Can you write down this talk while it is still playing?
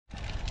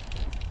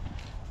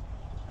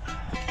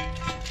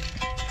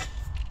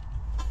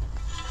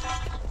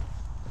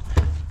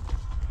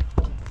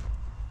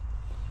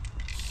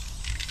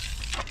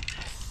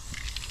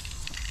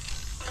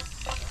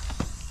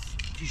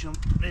some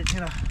bridge,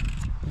 you know.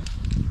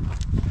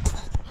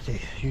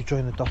 See, you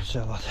join the dots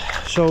there, lad.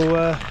 So,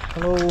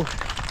 hello.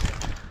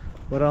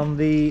 We're on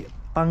the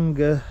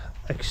Bangor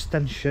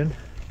extension,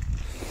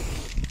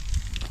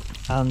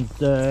 and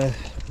the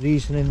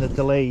reason in the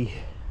delay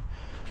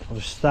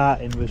of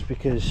starting was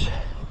because,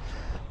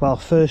 well,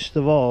 first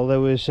of all, there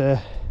was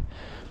the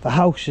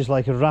house is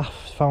like a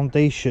raft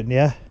foundation,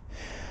 yeah.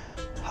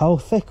 How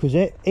thick was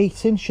it?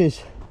 8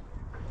 inches.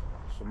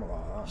 Something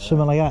like that.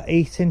 Something like that.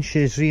 8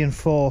 inches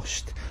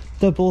reinforced,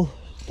 double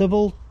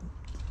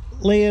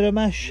layer of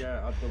mesh.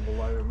 Yeah, a double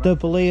layer of mesh.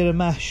 Double layer of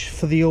mesh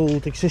for the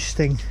old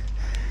existing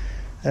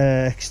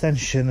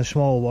extension, the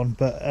small one,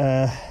 but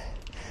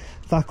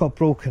that got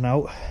broken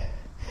out,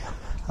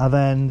 and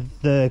then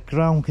the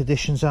ground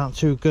conditions aren't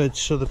too good,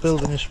 so the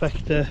building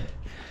inspector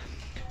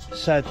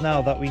said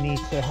now that we need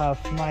to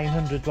have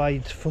 900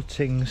 wide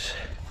footings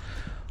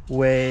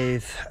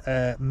with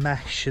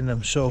mesh in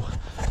them. So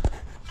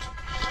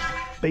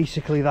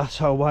basically that's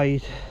how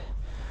wide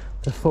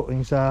the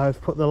footings are.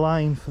 I've put the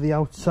line for the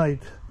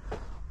outside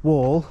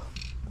wall.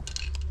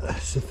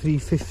 It's a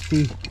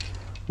 350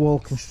 wall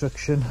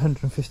construction,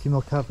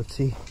 150mm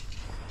cavity.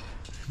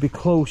 Should be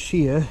close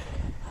here,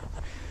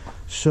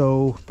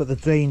 so, but the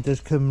drain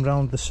does come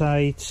round the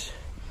sides,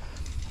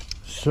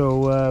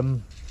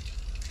 so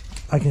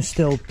I can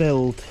still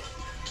build,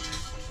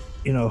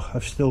 you know.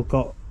 I've still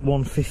got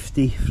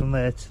 150 from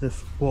there to the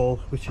wall,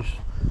 which is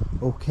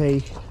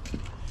okay.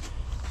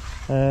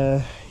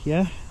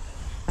 Yeah,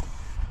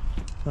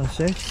 that's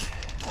it.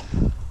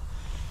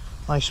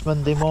 Nice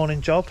Monday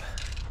morning job.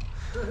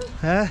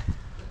 So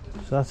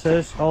that's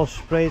us, all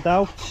sprayed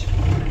out.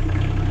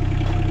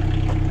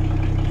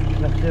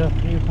 Connected up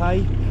new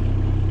pipe.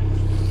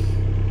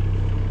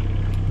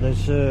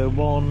 There's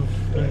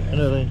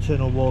another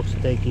internal water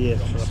dig here.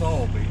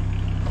 So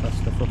that's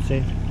the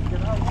footing.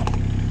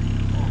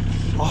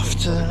 Off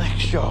to the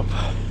next job.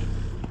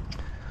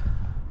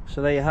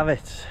 So there you have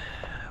it.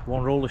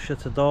 One roller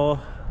shutter door,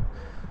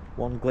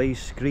 one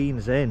glazed screen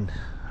is in.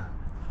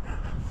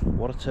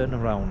 What a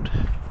turnaround.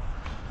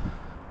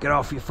 Get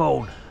off your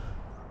phone.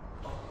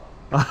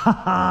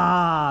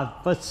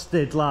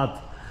 Busted, lad.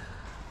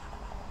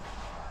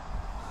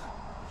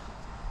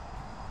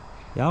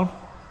 Yawn?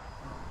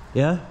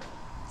 Yeah?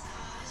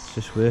 It's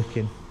just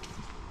working.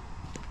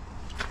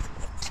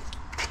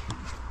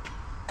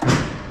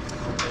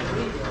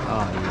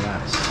 Oh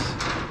yes.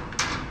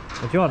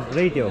 What do you want?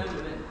 Radio?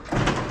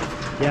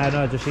 Yeah, I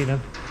know, I've just seen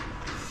him.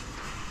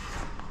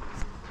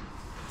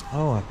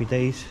 Oh, happy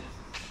days.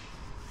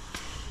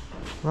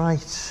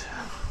 Right.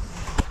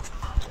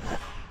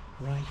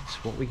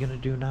 What are we gonna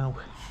do now?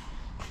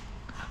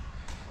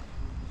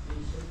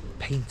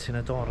 Painting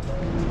a door.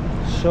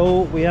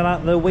 So we are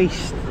at the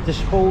waste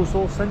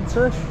disposal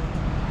centre. It's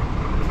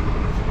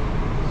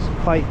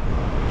quite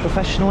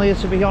professional here,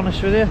 to be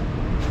honest with you.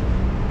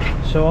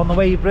 So on the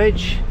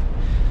weighbridge,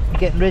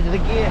 getting rid of the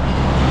gear.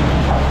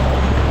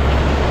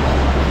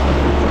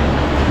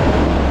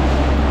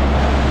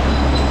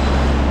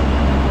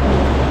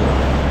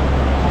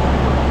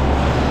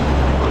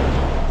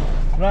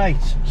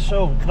 Right,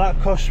 so that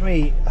cost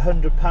me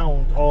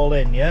 £100 all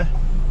in, yeah?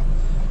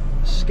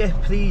 Skip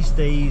these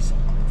days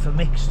for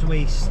mixed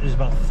waste is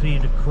about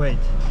 300 quid.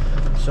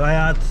 So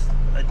I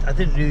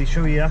didn't really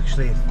show you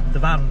actually, the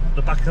back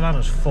of the van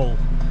was full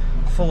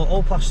of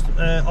all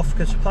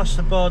offcuts,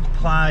 plasterboard,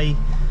 ply,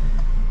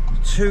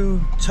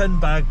 2 ton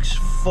bags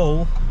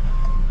full,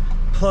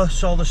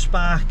 plus all the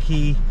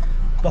sparky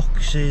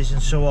boxes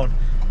and so on.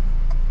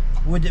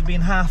 Would it have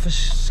been half a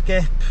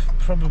skip?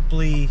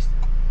 Probably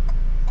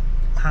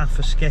half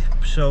a skip,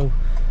 so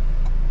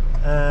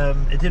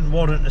it didn't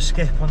warrant a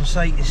skip on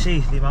site, you see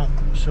the amount,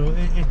 so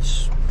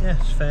it's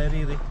fair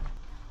really.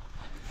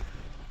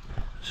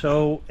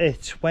 So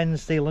it's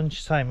Wednesday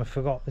lunchtime. I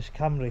forgot this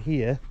camera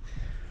here.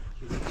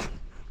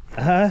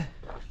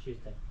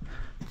 Tuesday.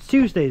 It's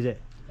Tuesday, is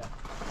it? Yeah.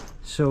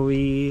 So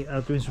we are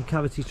doing some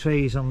cavity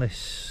trays on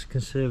this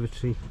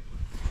conservatory.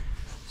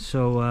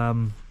 So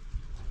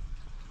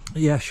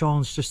yeah,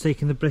 Sean's just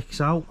taking the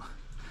bricks out,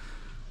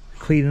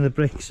 cleaning the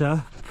bricks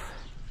up.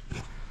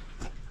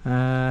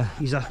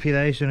 He's happy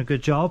there, he's doing a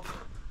good job.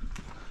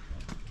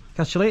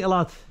 Catch you later,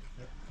 lad.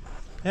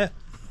 Yeah.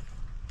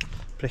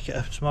 Brick it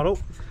up tomorrow.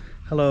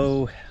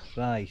 Hello.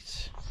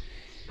 Right.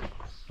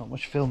 Not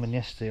much filming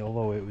yesterday,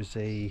 although it was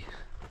a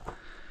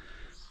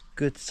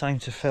good time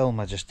to film,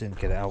 I just didn't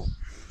get it out.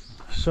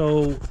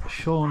 So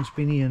Sean's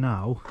been here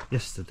now,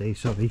 yesterday,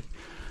 sorry,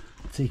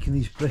 taking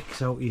these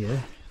bricks out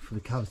here for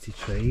the cavity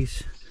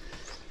trays.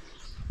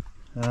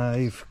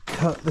 I've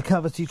cut the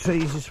cavity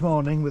trays this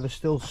morning with a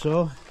still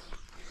saw.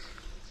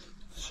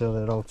 So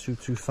they're all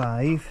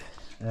 225.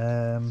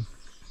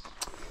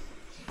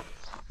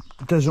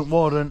 Doesn't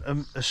warrant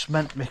a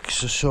cement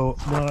mixer, so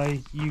what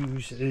I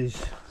use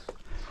is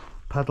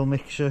paddle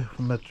mixer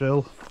from my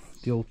drill,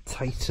 the old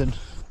Titan.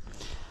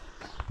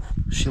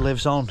 She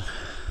lives on.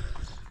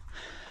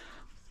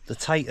 The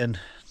Titan,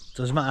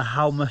 doesn't matter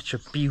how much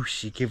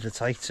abuse you give the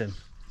Titan,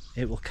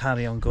 it will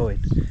carry on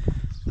going.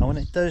 And when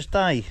it does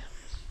die,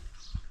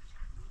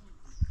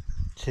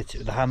 hit it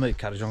with the hammer, it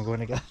carries on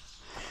going again.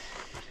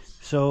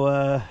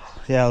 So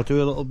yeah, I'll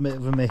do a little bit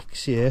of a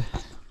mix here.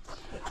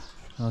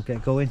 I'll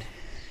get going.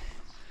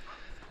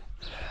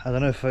 I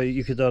don't know if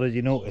you could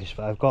already notice,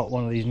 but I've got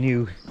one of these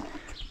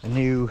a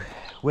new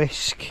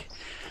whisk.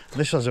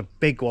 This one's a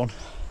big one.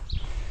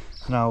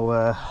 Now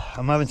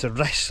I'm having to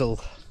wrestle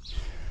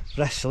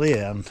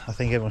here, and I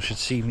think everyone should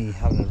see me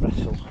having a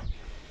wrestle.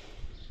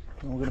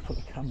 I'm going to put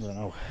the camera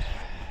now.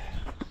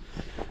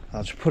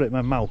 I'll just put it in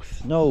my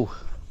mouth. No,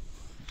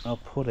 I'll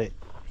put it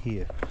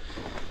here.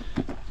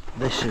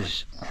 This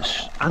is,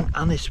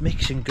 and it's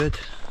mixing good.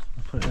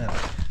 I'll put it there.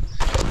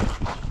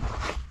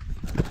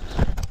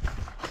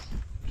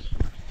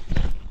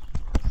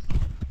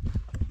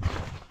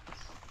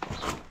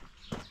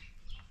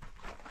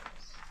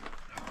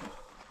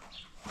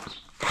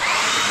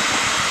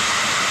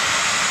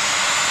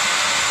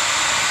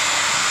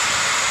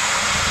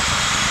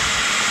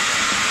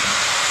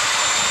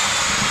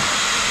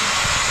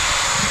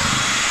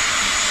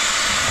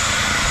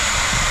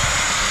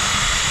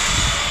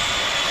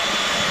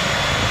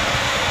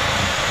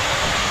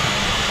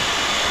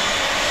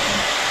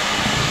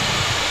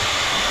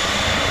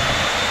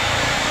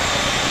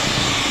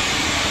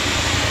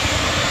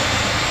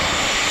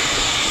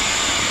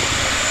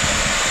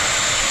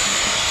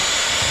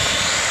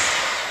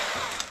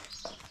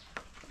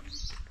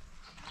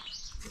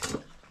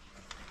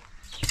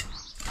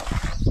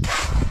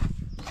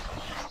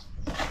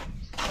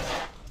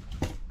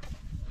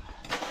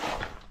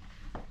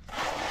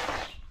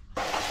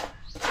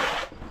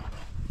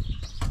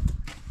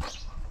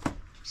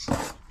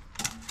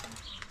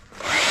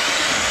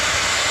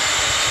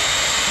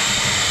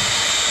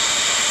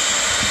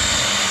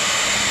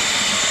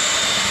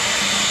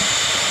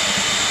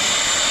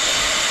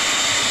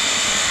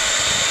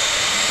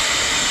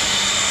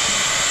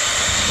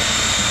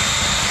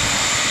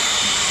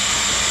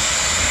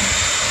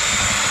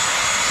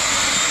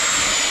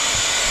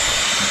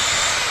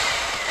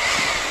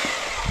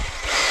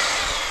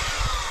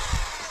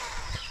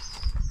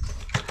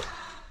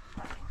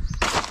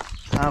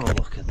 Have a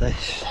look at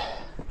this.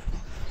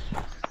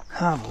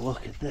 Have a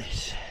look at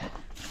this.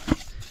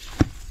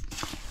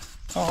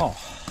 Oh.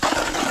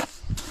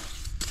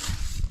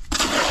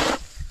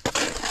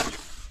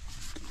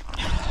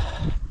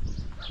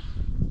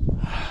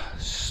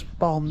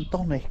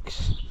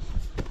 Spondonics.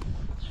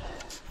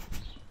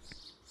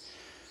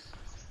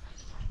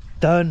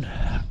 Done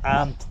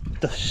and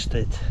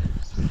dusted.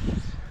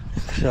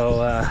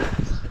 So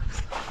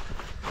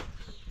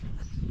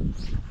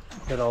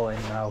get all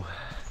in now.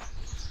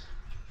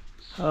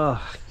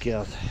 Oh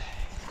god,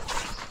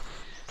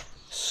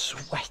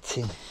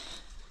 sweating.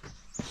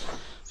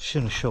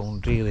 Shouldn't have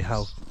shown really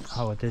how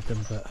I did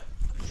them, but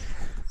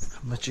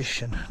a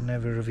magician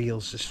never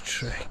reveals his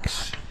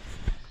tricks.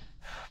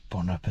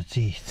 Bon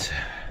appetit.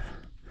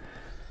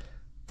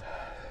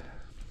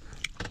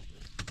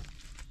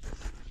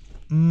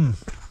 Mmm.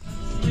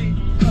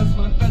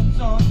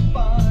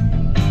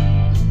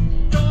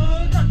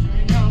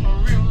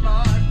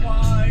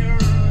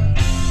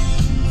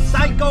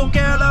 Psycho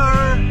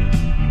killer.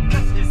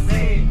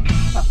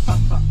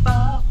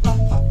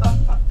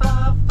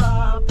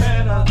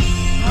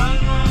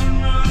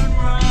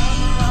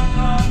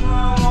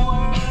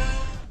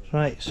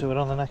 Right, so we're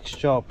on the next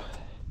job.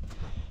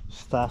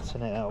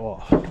 Starting it at what,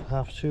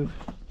 2:30?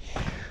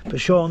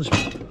 But Sean's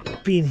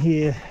been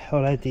here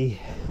already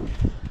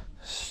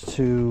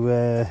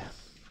to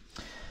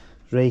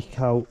rake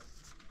out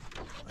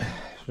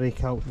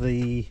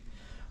the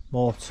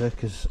mortar,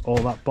 because all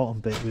that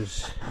bottom bit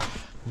was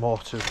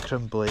mortar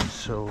crumbling,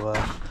 so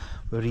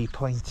we're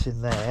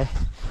repointing there.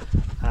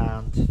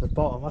 And the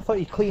bottom, I thought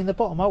you cleaned the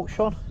bottom out,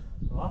 Sean.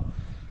 What?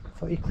 I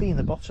thought you cleaned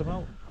the bottom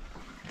out.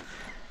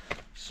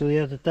 So we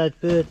had a dead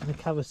bird in the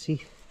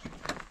cavity.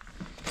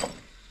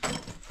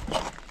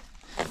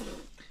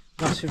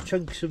 Massive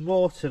chunks of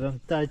mortar and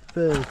dead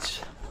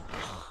birds.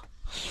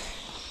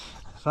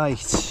 Right,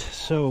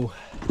 so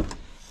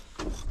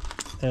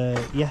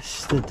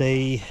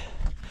yesterday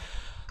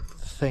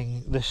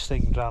this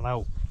thing ran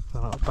out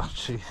of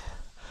battery,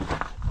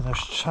 and I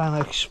was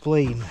trying to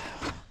explain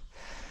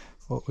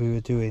what we were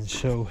doing.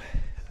 So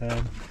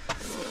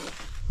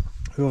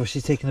we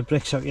obviously taken the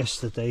bricks out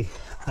yesterday,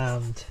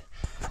 and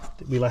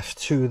we left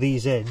 2 of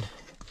these in.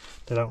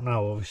 They're out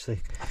now,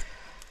 obviously.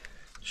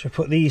 So I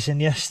put these in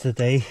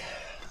yesterday.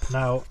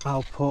 Now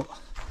I'll put,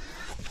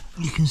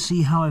 you can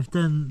see how I've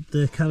done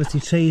the cavity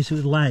trays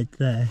with lead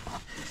there.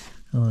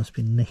 Oh, that's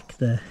been nicked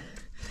there.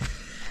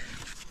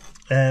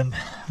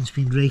 It's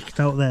been raked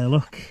out there,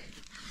 look.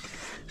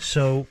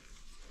 So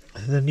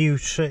the new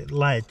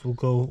lead will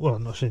go, well,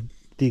 I'm not saying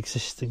the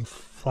existing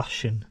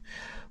flashing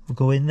will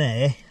go in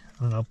there,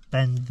 and I'll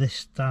bend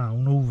this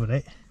down over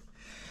it.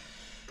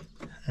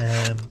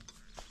 And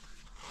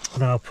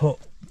I'll put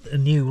a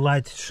new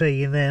lead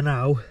tray in there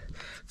now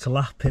to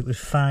lap it with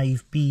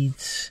 5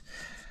 beads,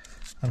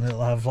 and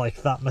it'll have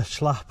like that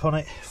much lap on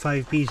it,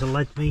 5 beads of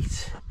lead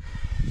meat.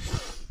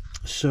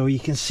 So you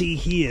can see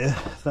here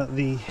that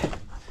the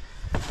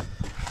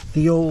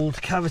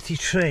old cavity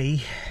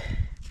tray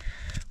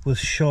was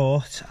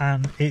short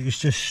and it was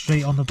just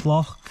straight on the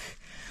block.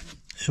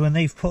 So when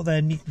they've put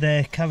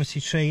their cavity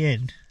tray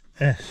in,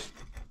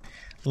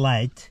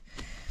 lead,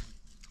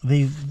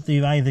 they've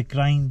either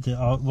grind it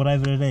or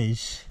whatever it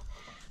is,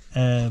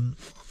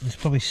 it's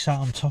probably sat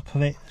on top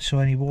of it, so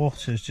any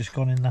water has just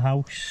gone in the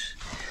house.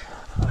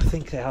 I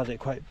think they had it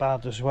quite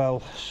bad as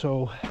well.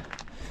 So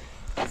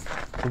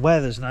the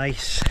weather's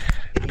nice,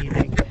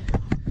 meaning,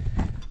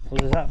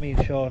 what does that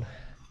mean, Sean?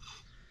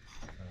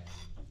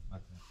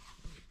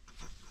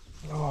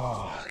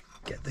 Oh,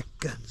 get the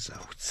guns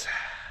out.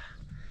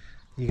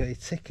 You got your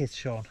ticket,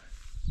 Sean?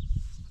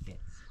 Yes.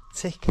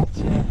 Ticket,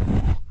 yeah.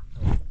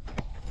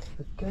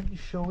 The gun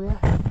show you.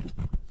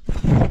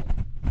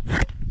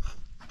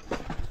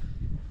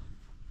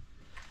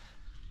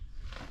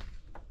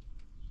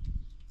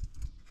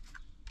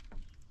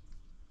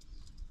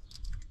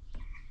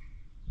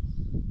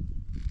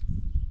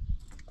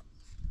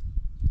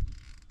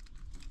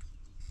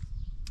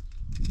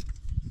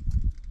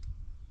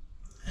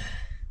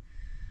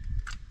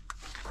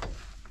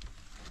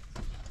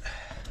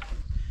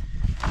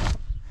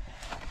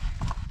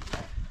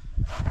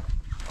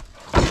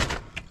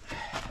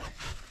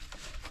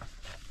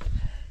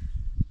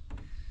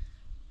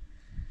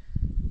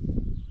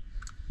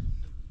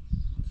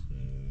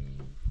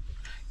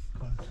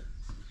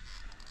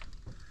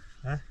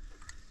 Huh?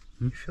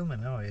 You're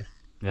filming now, are you?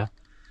 Yeah.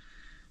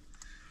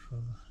 So,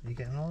 are you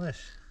getting all this?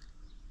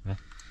 Yeah.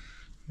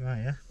 You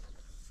right, yeah?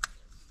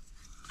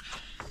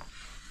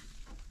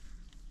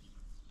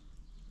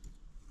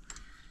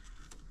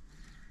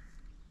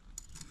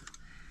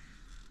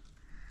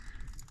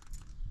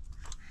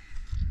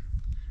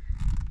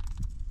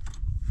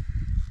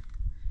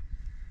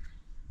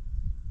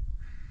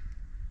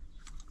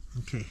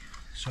 Okay,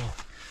 so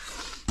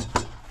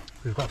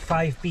we've got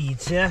 5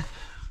 beads here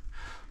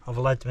of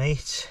lead,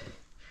 mate.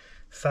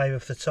 5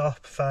 off the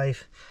top,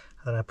 5,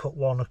 and I put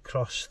 1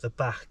 across the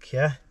back,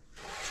 yeah?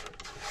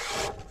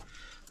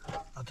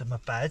 Under my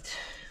bed,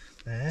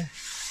 there.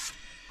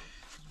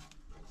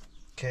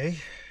 Okay,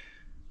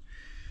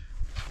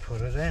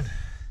 put it in.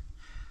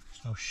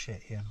 There's no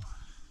shit here.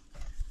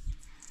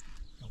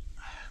 Nope.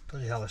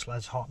 Bloody hell, this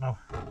lead's hot now.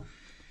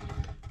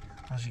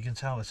 As you can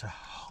tell, it's a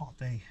hot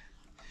day.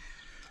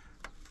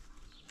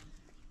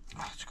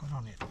 What's going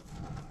on here?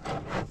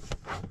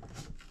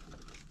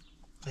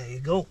 There you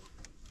go.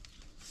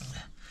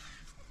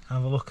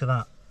 Have a look at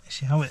that.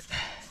 See how it,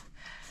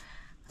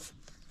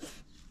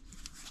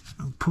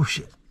 and push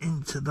it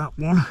into that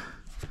one.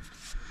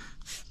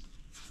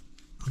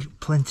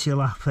 Plenty of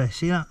lap there.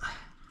 See that?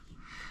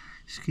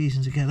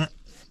 Squeezing together.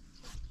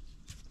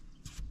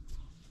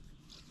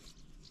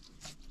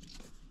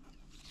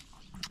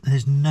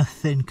 There's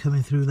nothing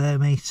coming through there,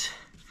 mate.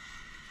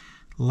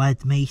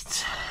 Lead,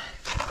 mate.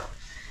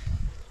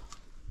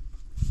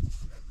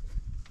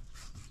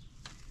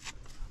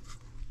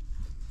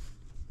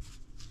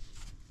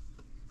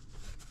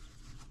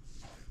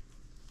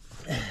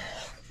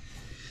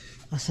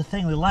 That's the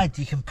thing with lead,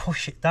 you can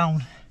push it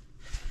down.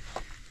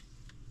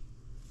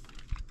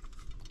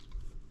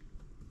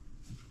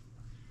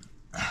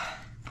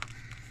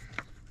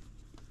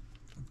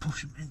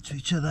 Push them into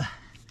each other.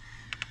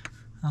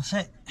 That's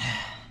it.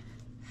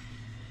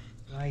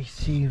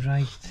 Righty,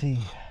 righty.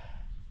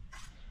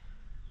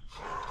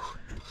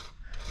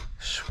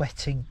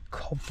 Sweating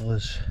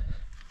cobblers.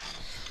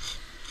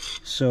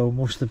 So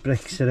most of the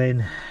bricks are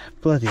in.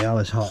 Bloody hell,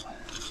 it's hot.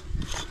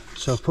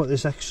 So I've put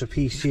this extra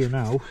piece here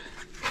now,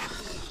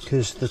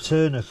 because the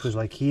turnip was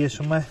like here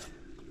somewhere.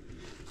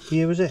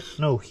 Here was it?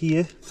 No,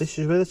 here. This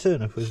is where the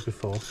turnip was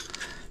before.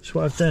 So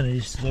what I've done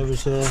is, there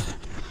was a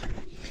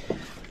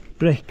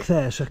brick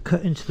there, so I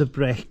cut into the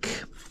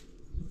brick,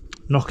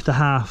 knocked a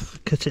half,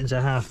 cut it into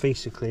half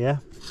basically, yeah?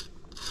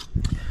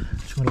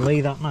 So I'm going to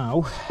lay that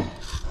now.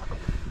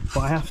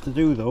 What I have to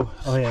do though,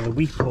 oh yeah, the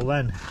weeple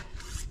then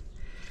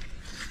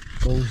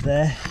goes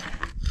there.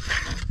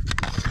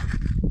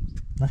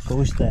 That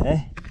goes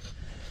there,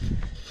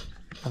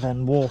 and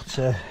then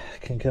water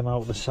can come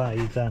out the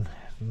side then,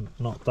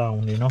 not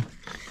down, you know.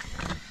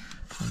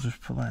 I'll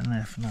just put that in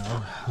there for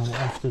now. And what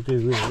I have to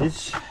do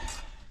is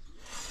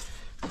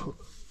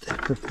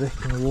dip the brick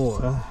in the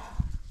water. Look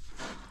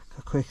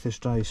how quick this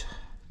dries.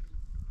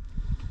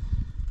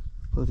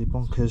 Bloody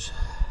bonkers.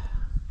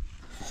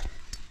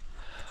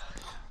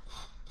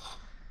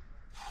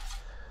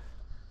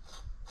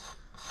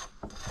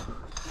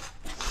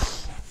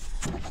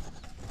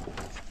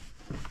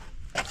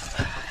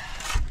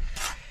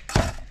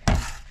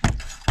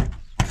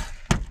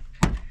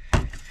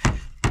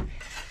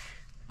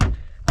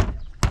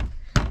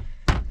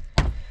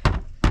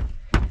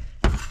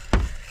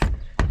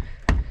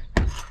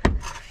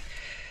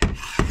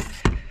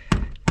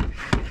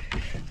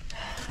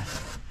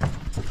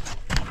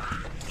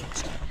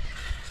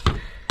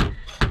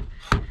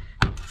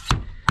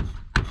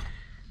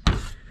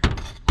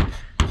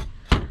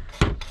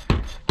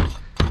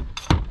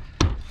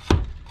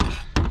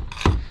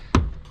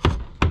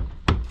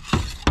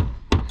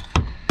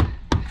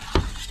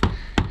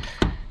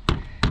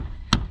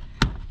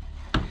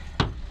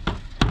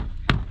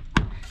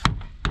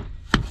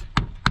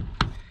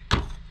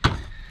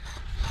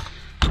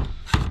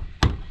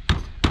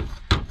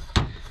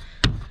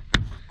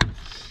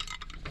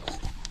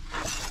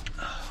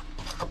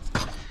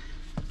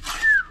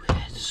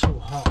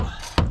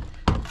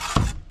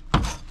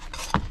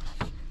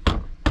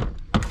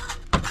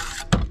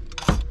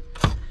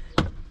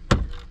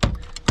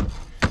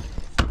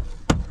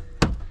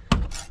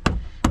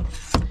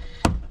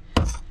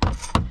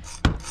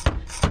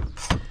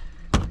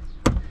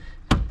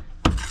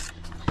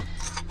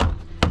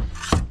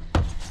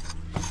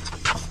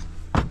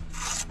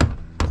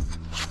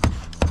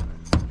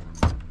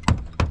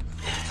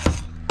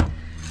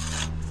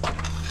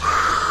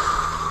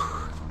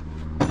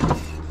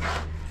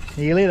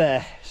 Nearly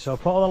there. So I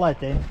put all the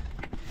lead in.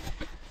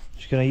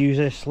 Just gonna use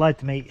this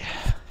lead meat.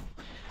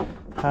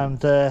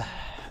 And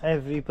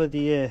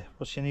everybody,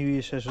 what's your New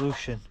Year's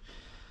resolution?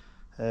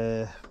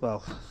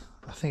 Well,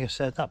 I think I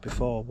said that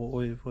before, but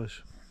it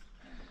was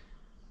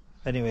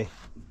anyway.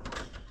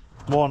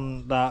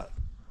 One that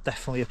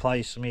definitely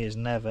applies to me is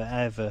never,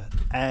 ever,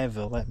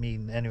 ever let me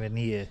anywhere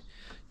near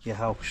your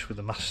house with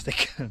a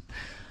mastic.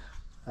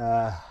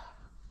 I'll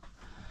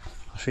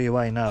show you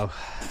why now.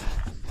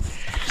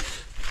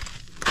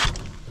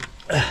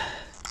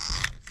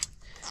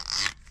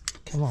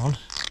 Come on.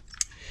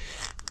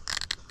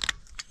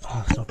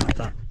 Oh, it's not like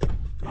that.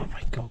 Oh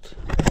my god.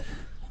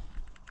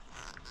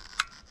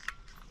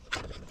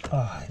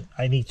 Oh,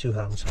 I need two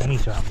hands. I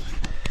need two hands.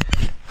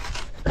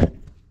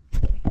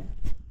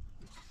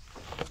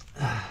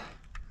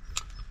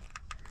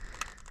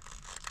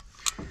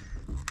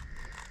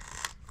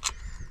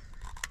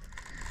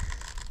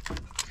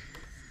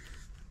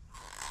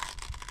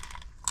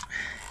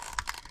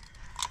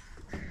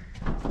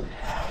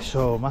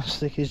 So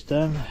mastic is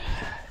done.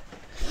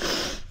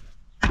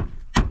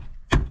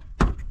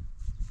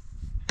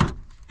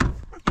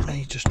 And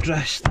you just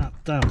dress that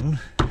down.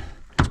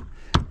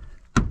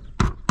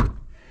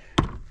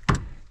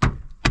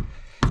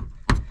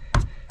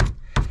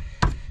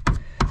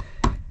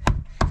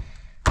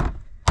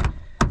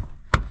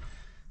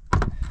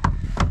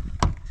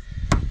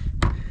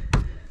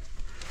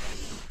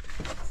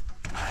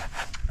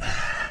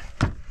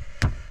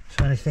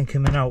 So anything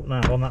coming out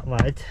now on that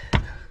lead,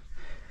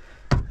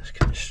 just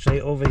coming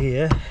straight over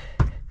here.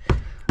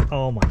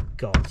 Oh my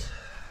god.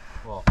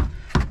 What?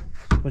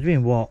 What do you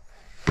mean what?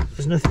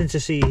 There's nothing to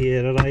see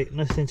here, alright?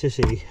 Nothing to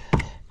see.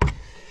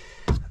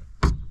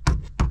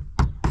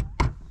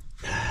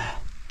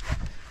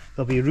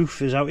 There'll be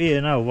roofers out here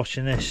now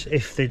watching this,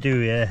 if they do,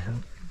 yeah,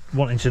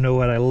 wanting to know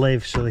where I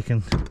live so they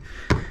can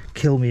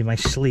kill me in my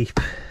sleep.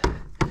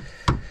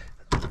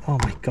 Oh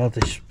my god,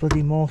 this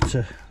bloody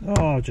mortar.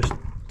 Oh, I just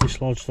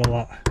dislodged all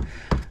that.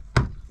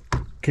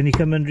 Can you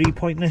come and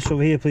repoint this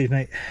over here, please,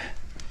 mate?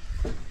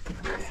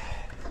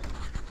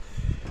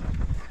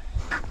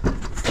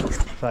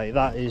 Right,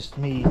 that is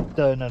me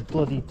done and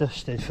bloody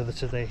dusted for the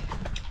today.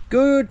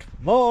 Good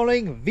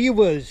morning,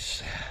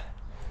 viewers.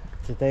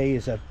 Today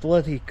is a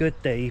bloody good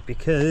day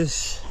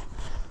because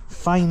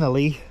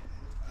finally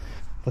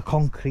the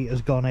concrete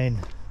has gone in.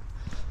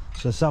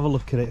 So let's have a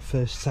look at it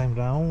first time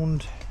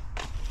round.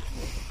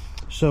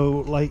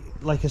 So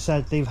like I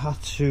said, they've had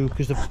to,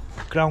 because the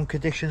ground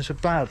conditions are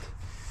bad,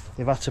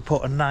 they've had to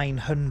put a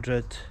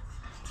 900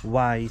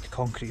 wide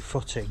concrete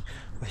footing,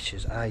 which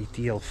is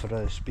ideal for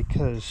us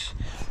because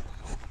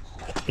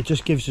it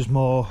just gives us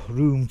more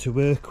room to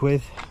work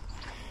with.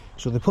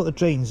 So they put the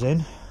drains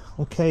in.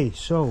 Okay,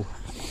 so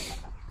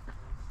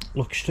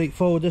looks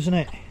straightforward, doesn't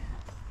it?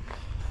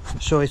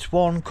 So it's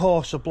one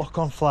course of block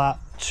on flat,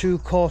 two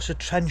course of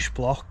trench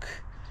block,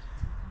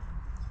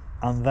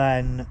 and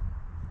then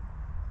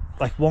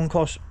like one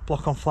course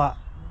block on flat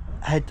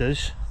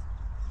headers,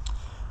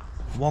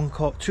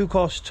 two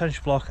course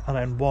trench block, and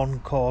then one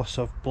course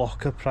of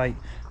block upright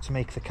to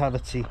make the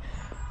cavity.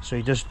 So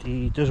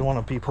he doesn't want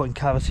to be putting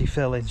cavity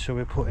fill in, so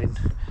we're putting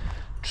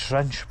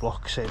trench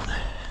blocks in.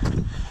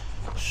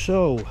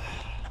 So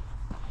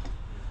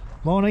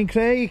morning,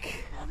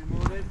 Craig.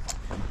 Morning.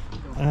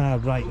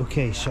 Right,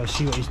 okay, so I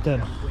see what he's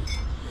done.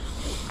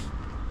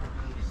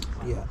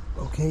 Yeah,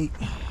 okay.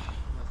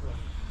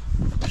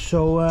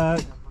 So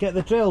get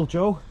the drill,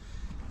 Joe.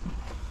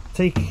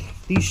 Take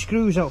these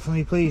screws out for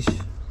me, please.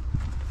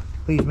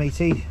 Please,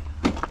 matey.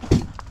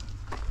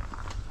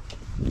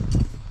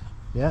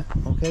 Yeah,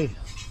 okay.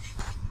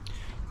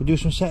 We'll do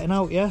some setting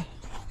out, yeah?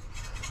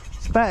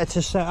 It's better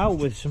to set out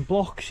with some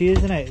blocks here,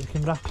 isn't it? You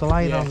can wrap the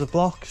line on the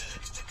blocks.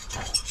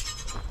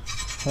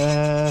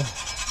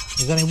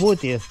 Is there any wood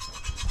here?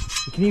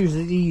 You can use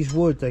these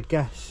wood, I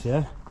guess,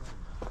 yeah?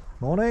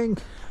 Morning.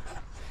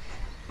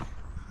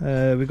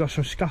 We've got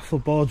some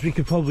scaffold boards we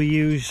could probably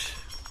use.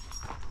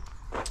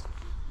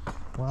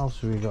 What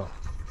else have we got?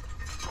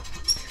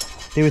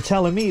 They were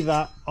telling me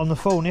that on the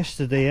phone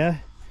yesterday, yeah,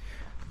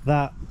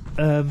 that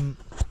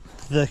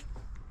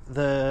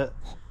the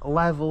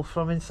level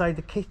from inside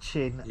the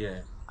kitchen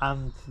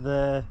and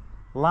the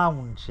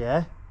lounge,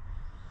 yeah,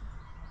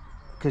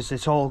 because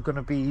it's all going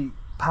to be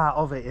part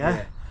of it,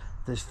 yeah?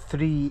 There's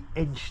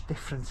 3-inch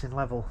difference in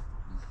level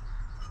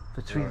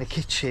between the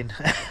kitchen.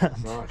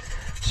 Nice.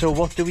 So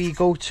what do we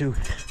go to?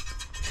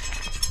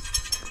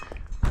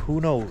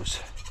 Who knows?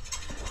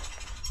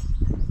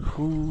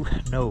 Who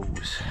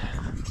knows?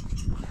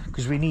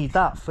 Because we need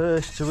that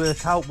first to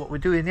work out what we're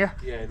doing, yeah?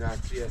 Yeah, no,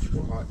 yeah,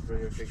 what, like 3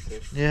 or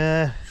 6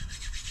 Yeah.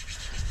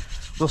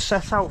 We'll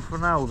set out for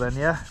now then,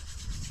 yeah?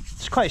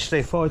 It's quite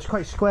straightforward, it's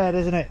quite square,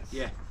 isn't it?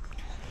 Yeah.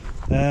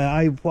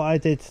 What I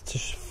did to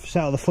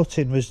set out the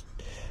footing was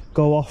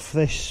go off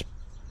this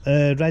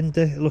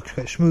render. It looks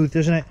quite smooth,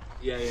 doesn't it?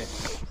 Yeah, yeah.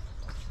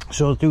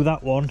 So I'll do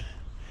that one,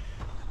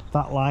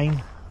 that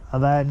line,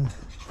 and then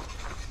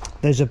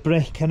there's a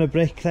brick and a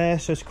brick there,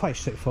 so it's quite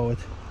straightforward.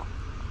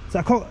 Is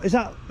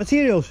that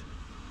materials?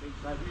 I think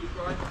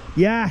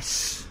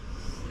Yes.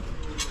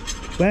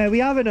 Where are we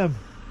having them?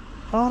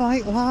 All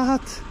right,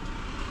 lad.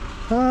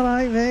 All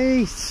right,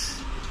 mate.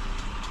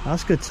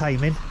 That's good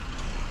timing.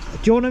 Do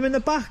you want them in the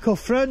back or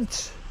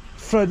front?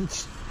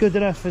 Front. Good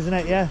enough, isn't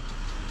it? Yeah.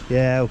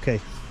 Yeah. Okay.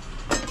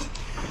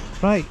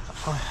 Right.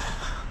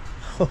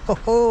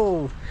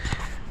 Oh,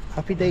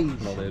 happy days.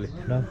 Not really.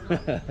 No.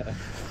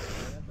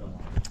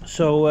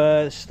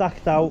 So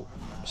stacked out,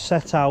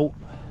 set out,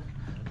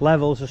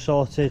 levels are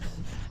sorted.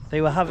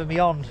 They were having me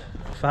on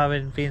for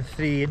having been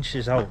 3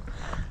 inches out.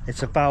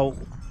 It's about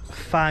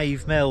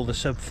 5 mil. The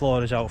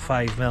subfloor is out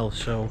 5 mil,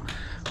 so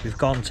we've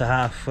gone to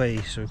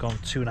halfway. So we've gone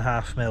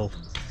 2.5 mil.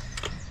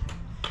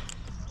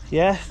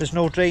 Yeah, there's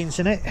no drains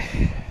in it.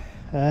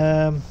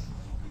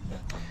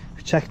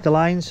 Checked the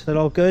lines, they're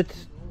all good.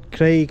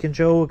 Craig and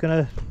Joe are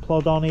gonna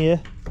plod on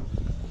here.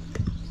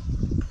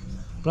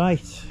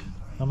 Right,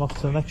 I'm off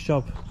to the next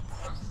job.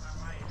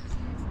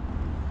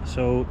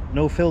 So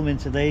no filming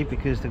today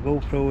because the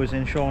GoPro is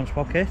in Sean's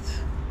pocket.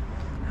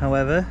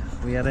 However,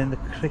 we are in the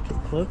cricket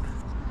club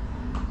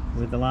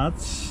with the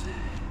lads,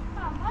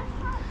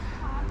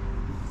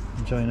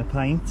 enjoying a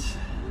pint.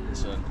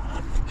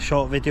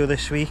 Short video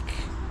this week.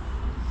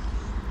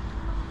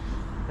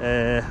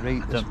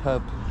 Rate this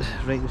pub.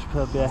 Rate this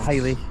pub, yeah,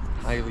 highly.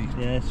 Highly.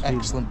 Yes,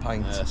 Excellent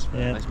pint. Yes,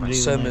 yeah, nice, really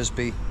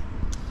Summersby.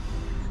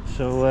 nice.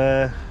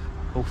 So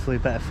hopefully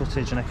better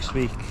footage next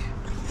week.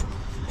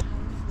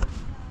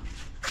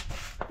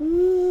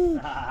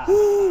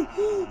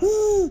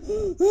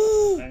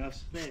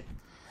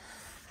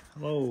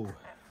 Hello.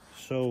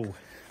 So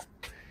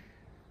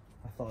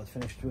I thought I'd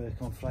finished work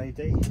on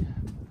Friday.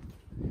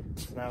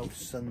 It's now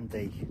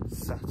Sunday.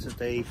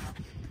 Saturday,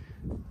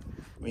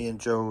 me and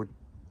Joe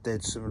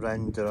did some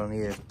render on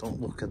here.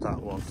 Don't look at that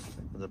one,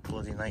 the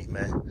bloody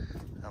nightmare.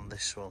 And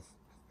this one,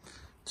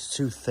 it's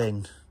too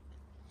thin,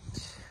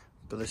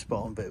 but this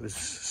bottom bit was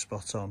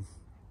spot on.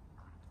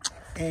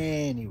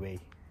 Anyway,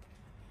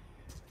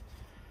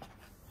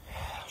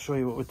 I'll show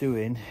you what we're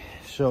doing.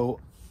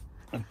 So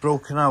I've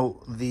broken out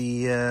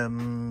the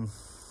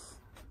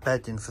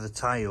bedding for the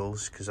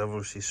tiles because I've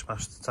obviously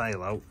smashed the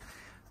tile out,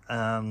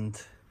 and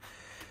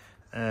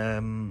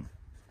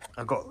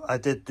I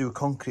did do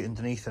concrete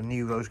underneath. I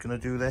knew I was going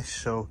to do this,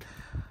 so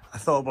I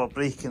thought about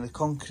breaking the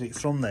concrete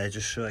from there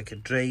just so I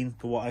could drain.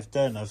 But what I've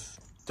done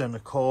a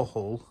core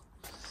hole,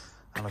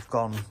 and I've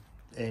gone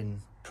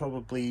in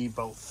probably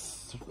about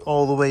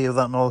all the way of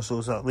that nozzle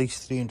is at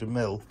least 300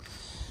 mil.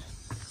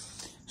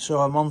 So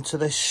I'm onto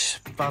this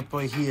bad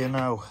boy here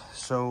now.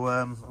 So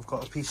I've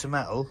got a piece of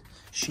metal,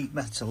 sheet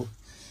metal,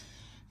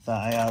 that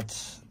I had.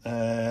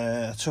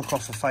 I took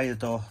off the fire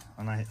door,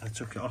 and I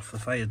took it off the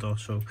fire door,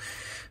 so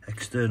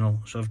external.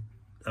 So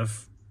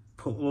I've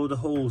put a load of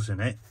holes in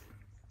it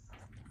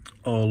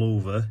all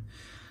over.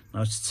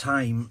 Now it's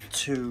time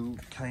to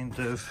kind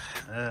of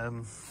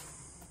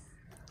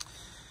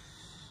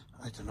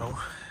I don't know,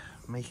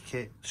 make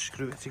it,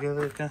 screw it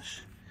together, I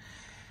guess.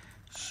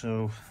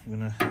 So I'm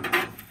gonna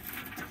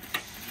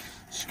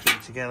screw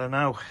it together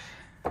now.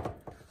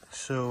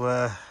 So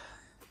I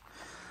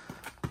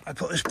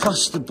put this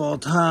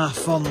plasterboard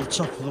half on the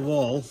top of the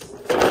wall.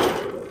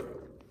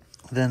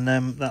 Then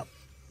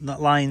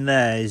that line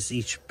there is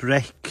each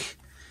brick.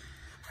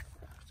 I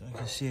don't know if you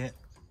can see it.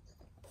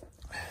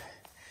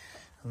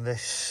 And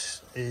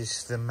this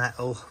is the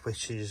metal,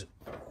 which is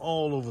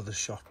all over the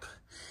shop.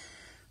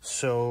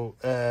 So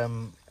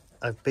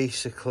I've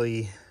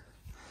basically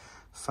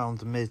found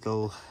the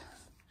middle,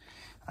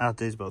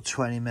 added about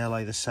 20 mil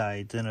either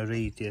side, then a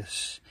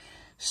radius.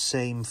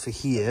 Same for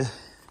here.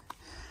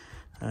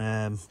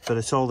 But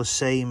it's all the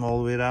same all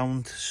the way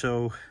around,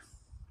 so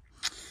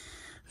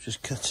I've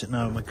just cut it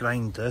now with my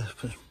grinder,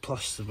 put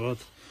plasterboard.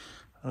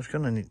 I was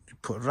going to need to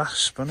put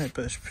rasp on it,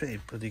 but it's pretty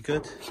bloody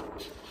good.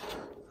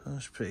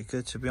 That's pretty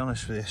good, to be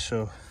honest with you.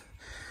 So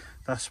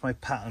that's my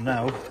pattern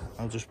now.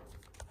 I'll just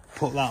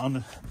put that on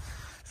a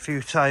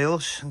few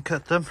tiles and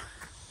cut them.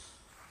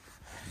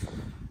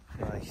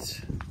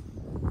 Right,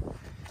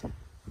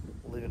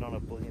 living on a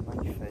bloody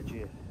knife edge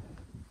here.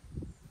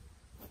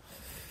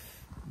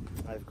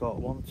 I've got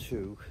 1,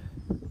 2,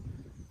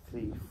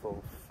 3,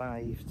 4,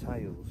 5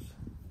 tiles.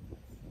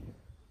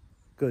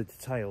 Good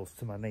tiles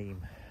to my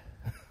name.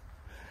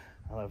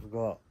 And I've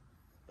got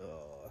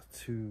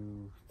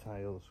 2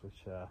 tiles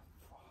which are...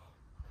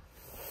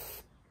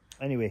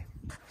 Anyway,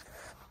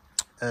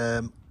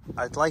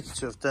 I'd like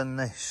to have done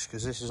this,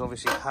 because this is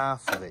obviously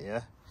half of it,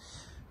 yeah?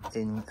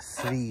 In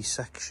 3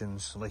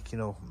 sections, like, you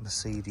know,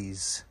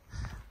 Mercedes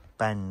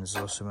Benz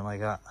or something like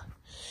that.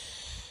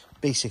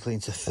 Basically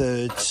into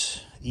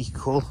thirds,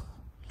 equal.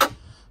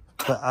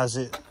 But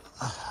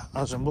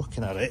as I'm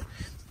looking at it,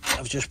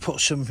 I've just put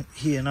some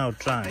here now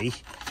dry,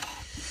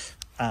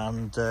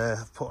 and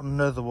I've put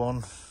another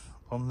one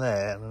on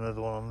there and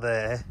another one on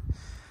there,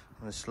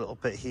 and this little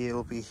bit here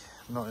will be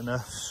not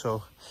enough,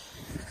 so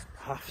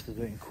I have to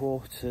do it in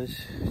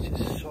quarters, which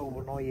is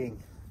so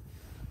annoying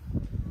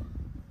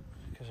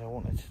because I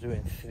wanted to do it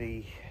in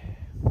 3.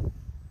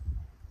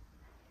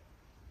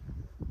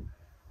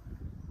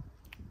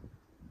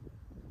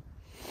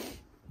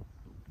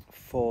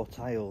 4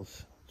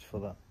 tiles for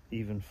that,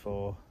 even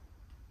for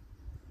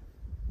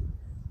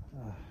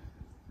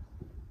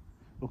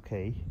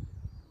okay,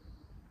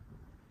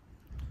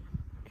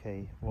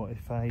 what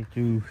if I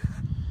do,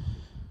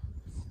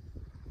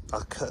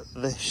 I'll cut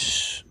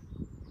this,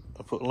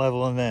 I'll put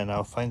level in there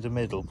now, find the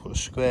middle, put a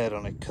square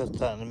on it, cut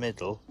that in the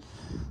middle,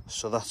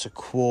 so that's a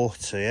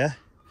quarter, yeah?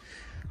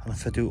 And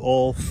if I do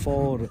all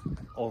 4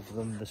 of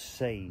them the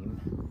same,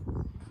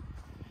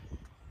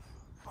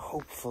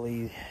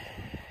 hopefully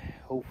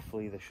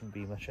there shouldn't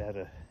be much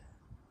error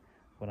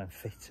when I'm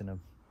fitting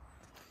them,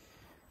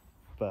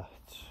 but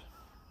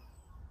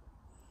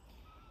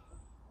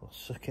we'll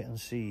suck it and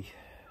see.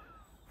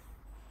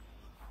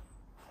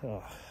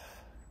 Oh.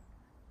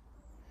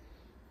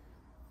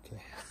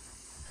 Okay.